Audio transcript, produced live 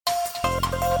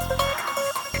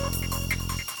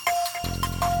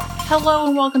Hello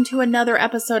and welcome to another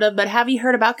episode of But Have You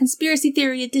Heard About Conspiracy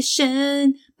Theory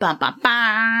Edition? Bum, bum,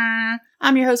 bum.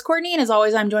 I'm your host, Courtney, and as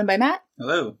always, I'm joined by Matt.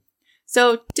 Hello.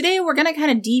 So today we're going to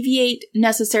kind of deviate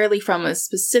necessarily from a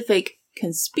specific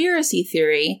conspiracy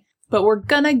theory, but we're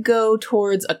going to go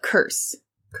towards a curse.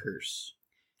 Curse.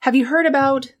 Have you heard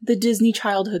about the Disney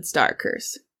childhood star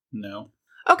curse? No.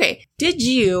 Okay. Did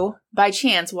you, by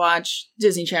chance, watch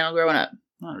Disney Channel growing up?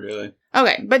 Not really.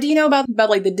 Okay, but do you know about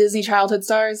like the Disney childhood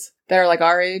stars that are like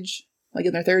our age, like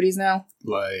in their 30s now?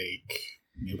 Like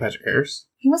Neil Patrick Harris?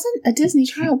 He wasn't a Disney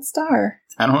child star.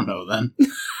 I don't know then.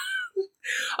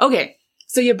 Okay,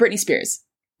 so you have Britney Spears.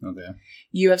 Okay.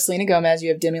 You have Selena Gomez. You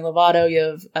have Demi Lovato.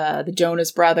 You have the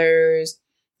Jonas Brothers.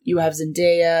 You have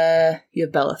Zendaya. You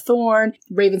have Bella Thorne.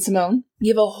 Raven Simone.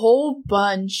 You have a whole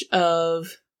bunch of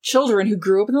children who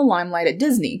grew up in the limelight at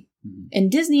Disney. Mm-hmm.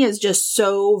 And Disney is just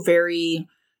so very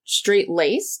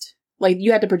straight-laced. Like,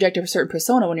 you had to project a certain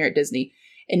persona when you're at Disney.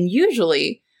 And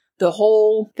usually, the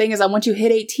whole thing is that once you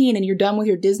hit 18 and you're done with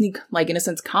your Disney, like, in a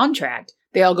sense, contract,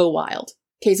 they all go wild.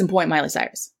 Case in point, Miley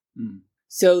Cyrus. Mm.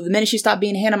 So the minute she stopped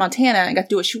being Hannah Montana and got to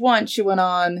do what she wants, she went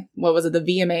on, the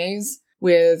VMAs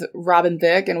with Robin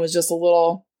Thicke and was just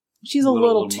she's a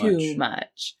little too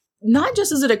much. Not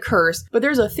just is it a curse, but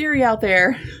there's a theory out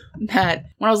there that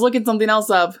when I was looking something else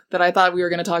up that I thought we were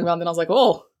going to talk about, then I was like,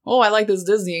 oh, I like this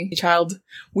Disney child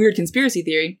weird conspiracy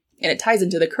theory, and it ties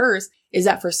into the curse, is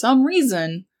that for some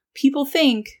reason, people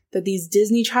think that these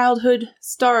Disney childhood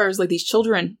stars, like these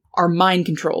children, are mind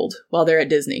controlled while they're at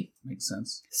Disney. Makes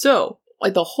sense. So,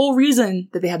 like, the whole reason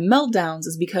that they have meltdowns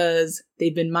is because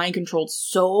they've been mind controlled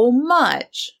so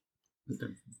much.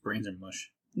 Their brains are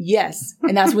mush. Yes,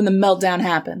 and that's when the meltdown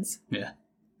happens. Yeah.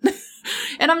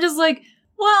 And I'm just like,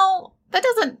 well, that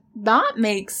doesn't not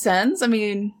make sense. I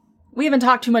mean, we haven't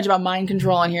talked too much about mind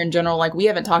control on here in general. Like, we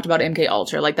haven't talked about MK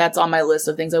Ultra. Like, that's on my list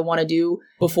of things I want to do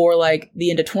before, like, the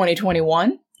end of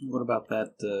 2021. What about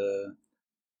that,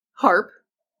 HARP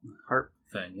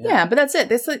thing? Yeah, but that's it.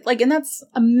 That's like, and that's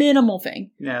a minimal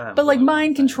thing. Yeah. But, like,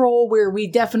 mind control where we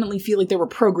definitely feel like there were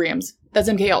programs, that's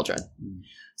MK Ultra. Mm.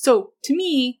 So, to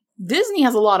me, Disney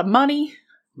has a lot of money.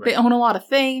 Right. They own a lot of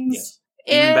things. Yes.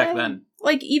 Even back then.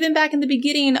 Like, even back in the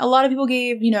beginning, a lot of people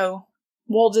gave,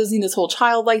 Walt Disney this whole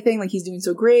childlike thing, like he's doing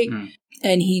so great. Mm.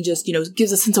 And he just,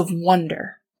 gives a sense of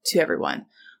wonder to everyone,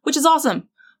 which is awesome.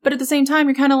 But at the same time,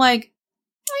 you're kind of like,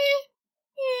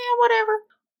 whatever.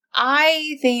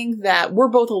 I think that we're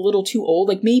both a little too old.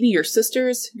 Like, maybe your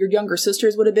younger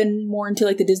sisters would have been more into,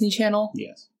 like, the Disney Channel.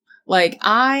 Yes. Like,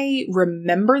 I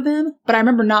remember them, but I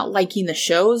remember not liking the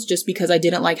shows just because I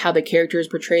didn't like how the characters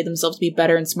portrayed themselves to be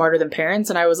better and smarter than parents.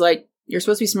 And I was like, you're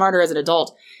supposed to be smarter as an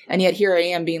adult. And yet here I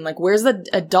am being like, where's the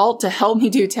adult to help me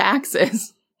do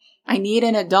taxes? I need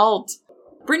an adult.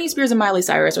 Britney Spears and Miley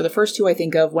Cyrus are the first two I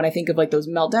think of when I think of, like, those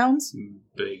meltdowns.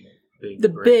 Big the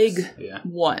breaks. Big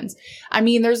ones. I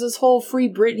mean, there's this whole Free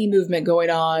Britney movement going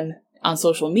on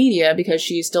social media because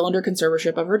she's still under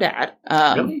conservatorship of her dad.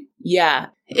 Really? Yeah.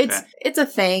 Okay. It's a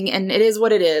thing, and it is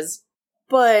what it is.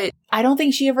 But I don't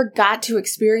think she ever got to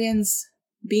experience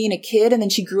being a kid, and then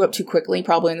she grew up too quickly,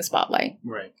 probably in the spotlight.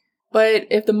 Right. But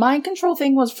if the mind control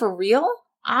thing was for real,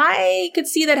 I could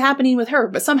see that happening with her.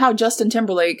 But somehow Justin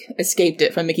Timberlake escaped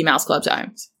it from Mickey Mouse Club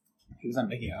times. He was on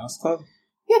Mickey Mouse Club?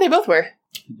 Yeah, they both were.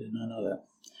 I did not know that.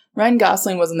 Ryan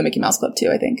Gosling was in the Mickey Mouse Club too,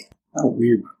 I think. Oh,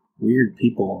 weird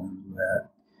people in that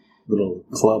little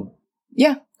club.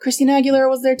 Yeah, Christina Aguilera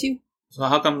was there too. So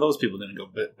how come those people didn't go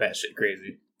batshit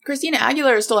crazy? Christina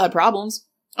Aguilera still had problems.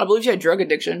 I believe she had drug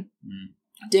addiction. Mm.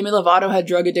 Demi Lovato had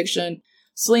drug addiction.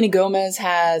 Selena Gomez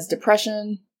has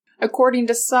depression. According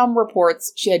to some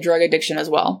reports, she had drug addiction as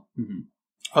well. Mm-hmm.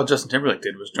 All Justin Timberlake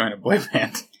did was join a boy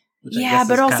band. Which yeah, I guess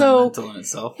but is also, kind of mental in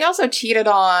itself. He also cheated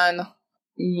on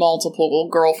multiple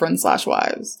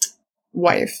girlfriends/wives.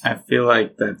 Wife. I feel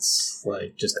like that's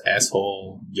like just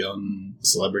asshole young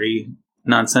celebrity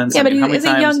nonsense. Yeah, but is he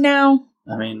young now?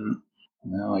 I mean,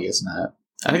 no, I guess not.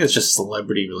 I think it's just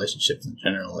celebrity relationships in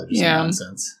general are just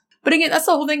nonsense. But again, that's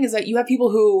the whole thing, is that you have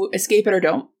people who escape it or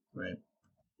don't. Right.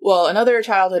 Well, another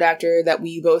childhood actor that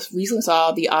we both recently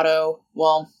saw the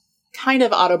kind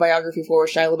of autobiography for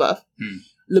was Shia LaBeouf.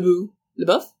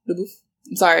 LaBeouf?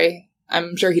 I'm sorry.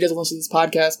 I'm sure he doesn't listen to this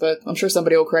podcast, but I'm sure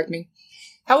somebody will correct me.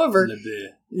 However,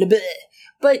 LaBeouf.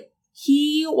 But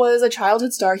he was a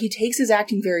childhood star. He takes his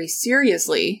acting very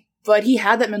seriously, but he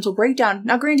had that mental breakdown.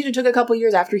 Now, granted, it took a couple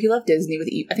years after he left Disney with,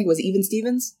 I think it was Even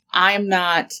Stevens. I am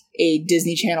not a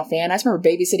Disney Channel fan. I just remember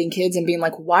babysitting kids and being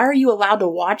like, why are you allowed to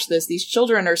watch this? These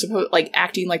children are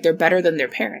acting like they're better than their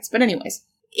parents. But anyways,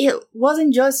 it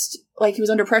wasn't just like he was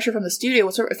under pressure from the studio.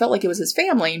 It felt like it was his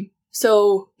family.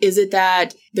 So is it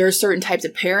that there are certain types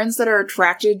of parents that are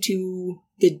attracted to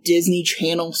the Disney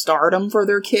Channel stardom for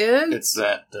their kid? It's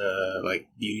that, like,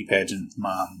 beauty pageant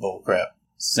mom bullcrap.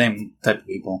 Same type of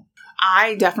people.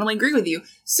 I definitely agree with you.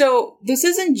 So this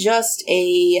isn't just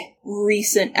a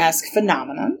recent-esque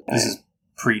phenomenon. This is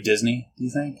pre-Disney, do you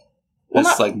think? Well,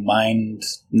 This, like,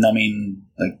 mind-numbing,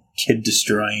 like,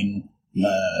 kid-destroying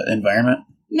environment?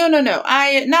 No.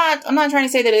 I'm not trying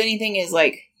to say that anything is,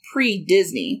 like,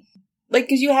 pre-Disney. Like,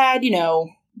 because you had,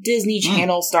 Disney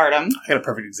Channel stardom. I got a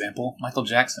perfect example. Michael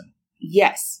Jackson.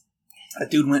 Yes.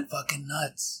 That dude went fucking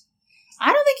nuts.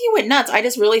 I don't think he went nuts. I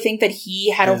just really think that he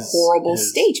had a horrible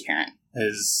stage parent.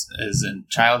 His in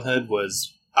childhood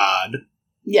was odd.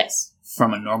 Yes.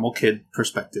 From a normal kid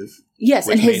perspective. Yes,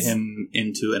 which made him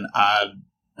into an odd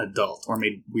adult, or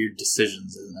made weird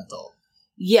decisions as an adult.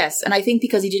 Yes, and I think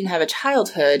because he didn't have a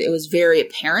childhood, it was very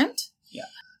apparent. Yeah.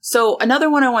 So another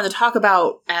one I want to talk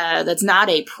about that's not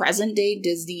a present-day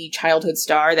Disney childhood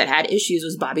star that had issues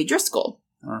was Bobby Driscoll.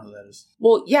 I don't know who that is.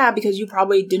 Well, yeah, because you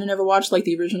probably didn't ever watch, like,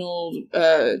 the original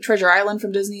Treasure Island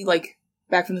from Disney, like,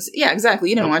 back from the... Yeah, exactly.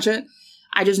 You didn't watch it.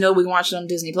 I just know we watched it on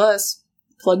Disney+.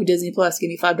 Plug Disney+. Give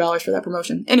me $5 for that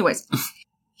promotion. Anyways,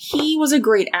 he was a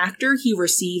great actor. He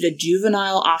received a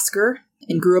juvenile Oscar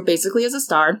and grew up basically as a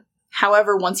star.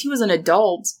 However, once he was an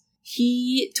adult,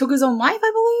 he took his own life,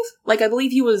 I believe. Like, I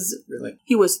believe he was... Really?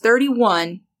 He was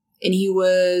 31... And he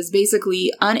was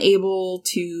basically unable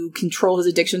to control his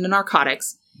addiction to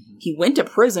narcotics. Mm-hmm. He went to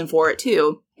prison for it,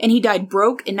 too. And he died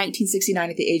broke in 1969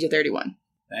 at the age of 31.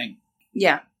 Dang.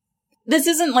 Yeah. This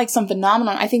isn't like some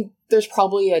phenomenon. I think there's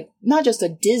probably not just a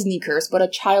Disney curse, but a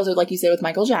childhood, like you say, with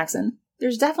Michael Jackson.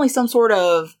 There's definitely some sort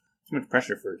of... Too much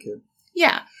pressure for a kid.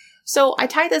 Yeah. So I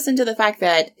tie this into the fact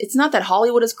that it's not that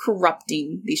Hollywood is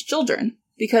corrupting these children.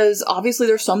 Because obviously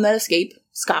there's some that escape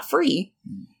scot-free.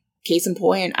 Mm. Case in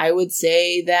point, I would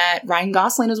say that Ryan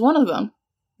Gosling is one of them.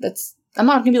 I'm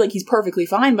not going to be like he's perfectly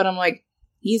fine, but I'm like,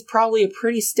 he's probably a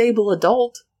pretty stable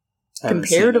adult,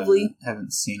 comparatively.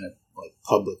 Haven't seen a like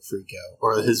public freak out.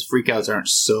 Or his freakouts aren't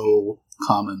so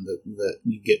common that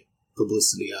you get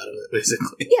publicity out of it,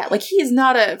 basically. Yeah, like he is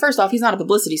not first off, he's not a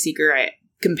publicity seeker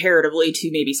comparatively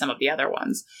to maybe some of the other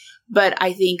ones. But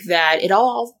I think that it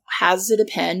all has to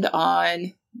depend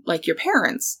on, like, your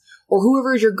parents or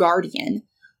whoever is your guardian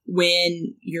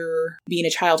when you're being a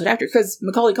childhood actor. Because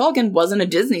Macaulay Culkin wasn't a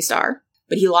Disney star,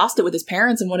 but he lost it with his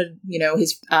parents and wanted,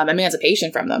 his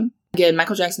emancipation from them. Again,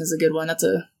 Michael Jackson is a good one.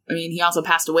 He also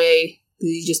passed away because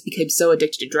he just became so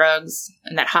addicted to drugs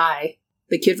and that high.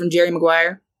 The kid from Jerry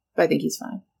Maguire, but I think he's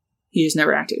fine. He just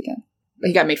never acted again. But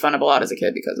he got made fun of a lot as a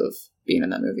kid because of being in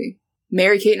that movie.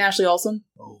 Mary-Kate and Ashley Olsen.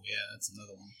 Oh, yeah, that's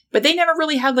another one. But they never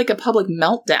really had, like, a public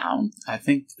meltdown. I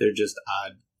think they're just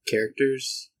odd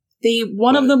characters.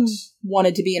 One of them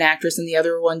wanted to be an actress and the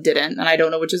other one didn't, and I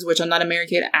don't know which is which. I'm not a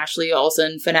Mary-Kate Ashley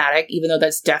Olsen fanatic, even though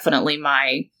that's definitely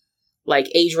my, like,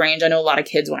 age range. I know a lot of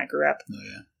kids when I grew up. Oh,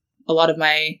 yeah. A lot of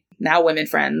my now women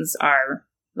friends are,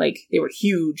 like, they were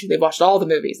huge. They've watched all the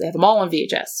movies. They have them all on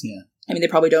VHS. Yeah. I mean, they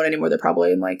probably don't anymore. They're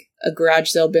probably in, like, a garage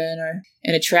sale bin or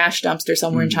in a trash dumpster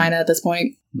somewhere in China at this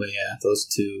point. But yeah, those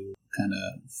two kind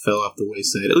of fell off the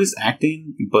wayside. At least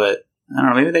acting, but I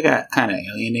don't know, maybe they got kind of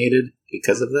alienated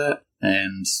because of that.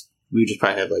 And we just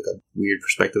probably have, like, a weird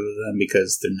perspective of them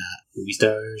because they're not movie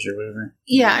stars or whatever.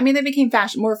 Yeah, I mean, they became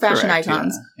more fashion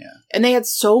icons. Yeah. And they had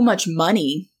so much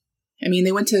money. I mean,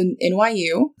 they went to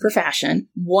NYU for fashion.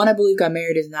 One, I believe, got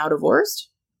married, is now divorced.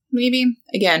 Maybe.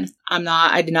 Again,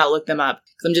 I did not look them up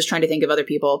because I'm just trying to think of other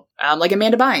people. Like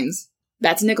Amanda Bynes.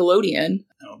 That's Nickelodeon.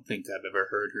 I don't think I've ever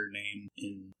heard her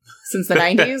name since the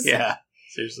 90s? Yeah,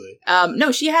 seriously.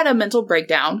 No, she had a mental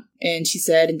breakdown and she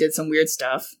said and did some weird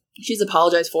stuff. She's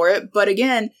apologized for it. But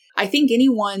again, I think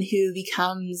anyone who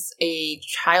becomes a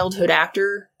childhood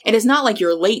actor, and it's not like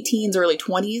your late teens, early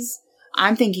 20s,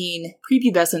 I'm thinking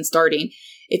prepubescent starting.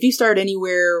 If you start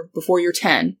anywhere before you're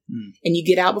 10 and you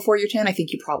get out before you're 10, I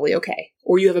think you're probably okay.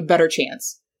 Or you have a better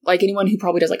chance. Like anyone who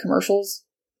probably does like commercials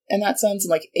in that sense and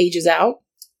like ages out,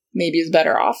 maybe is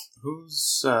better off.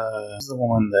 Who's the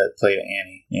one that played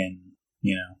Annie in,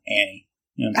 Annie?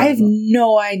 I have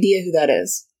no idea who that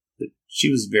is. But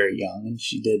she was very young and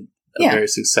she did a very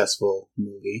successful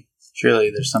movie.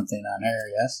 Surely there's something on her,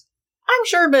 yes? I'm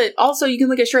sure, but also you can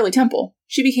look at Shirley Temple.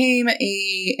 She became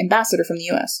a ambassador from the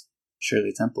U.S.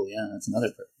 Shirley Temple, yeah, that's another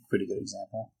pretty good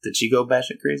example. Did she go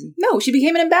batshit crazy? No, she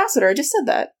became an ambassador. I just said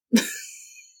that.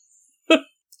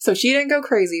 So she didn't go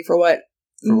crazy for what?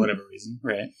 For whatever reason,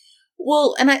 right.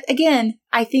 Well, and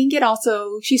I think it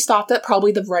also, she stopped at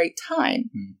probably the right time.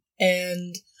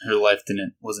 And her life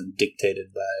wasn't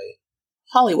dictated by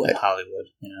Hollywood. Hollywood,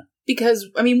 yeah. Because,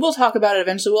 I mean, we'll talk about it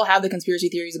eventually. We'll have the conspiracy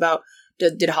theories about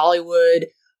did Hollywood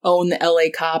own the LA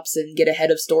cops and get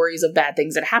ahead of stories of bad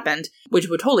things that happened, which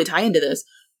would totally tie into this.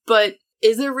 But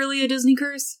is there really a Disney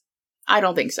curse? I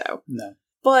don't think so. No.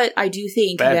 But I do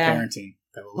think bad that... parenting.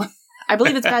 I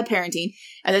believe it's bad parenting.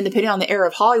 And then depending on the era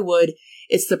of Hollywood,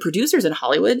 it's the producers in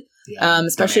Hollywood,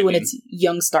 especially when it's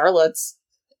young starlets,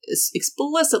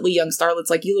 explicitly young starlets.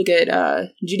 Like you look at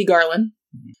Judy Garland.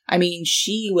 Mm-hmm. I mean,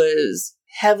 she was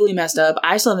heavily messed up.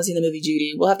 I still haven't seen the movie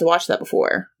Judy. We'll have to watch that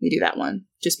before we do that one.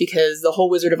 Just because the whole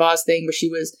Wizard of Oz thing where she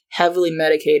was heavily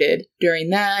medicated during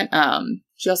that.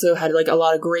 She also had like a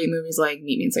lot of great movies like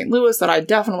Meet Me in St. Louis that I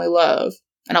definitely love.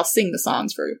 And I'll sing the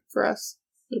songs for us.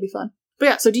 It'll be fun. But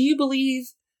yeah, so do you believe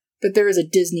that there is a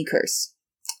Disney curse?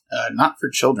 Not for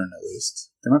children, at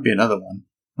least. There might be another one.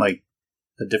 Like,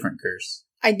 a different curse.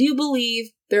 I do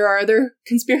believe there are other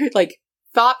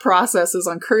thought processes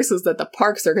on curses that the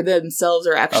parks themselves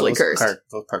are actually cursed.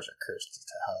 Those parks are cursed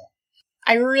to hell.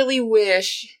 I really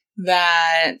wish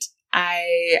that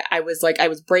I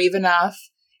was brave enough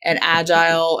and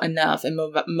agile enough and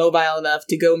mobile enough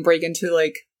to go and break into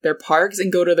like their parks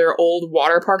and go to their old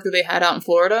water park that they had out in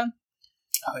Florida.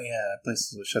 Oh yeah, that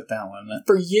place was shut down, wasn't it?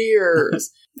 For years.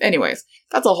 Anyways,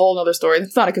 that's a whole other story.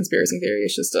 It's not a conspiracy theory.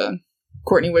 It's just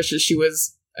Courtney wishes she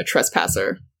was a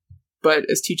trespasser, but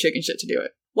is too chicken shit to do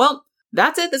it. Well,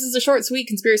 that's it. This is a short, sweet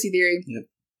conspiracy theory. Yep.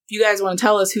 If you guys want to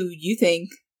tell us who you think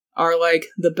are like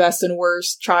the best and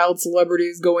worst child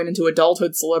celebrities going into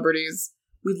adulthood celebrities,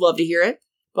 we'd love to hear it.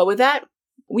 But with that,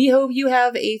 we hope you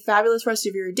have a fabulous rest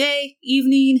of your day,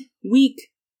 evening, week,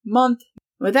 month.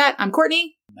 With that, I'm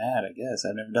Courtney. Mad, I guess.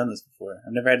 I've never done this before.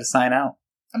 I've never had to sign out.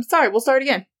 I'm sorry. We'll start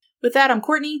again. With that, I'm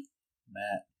Courtney.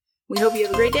 Matt. We hope you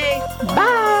have a great day.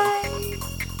 Bye!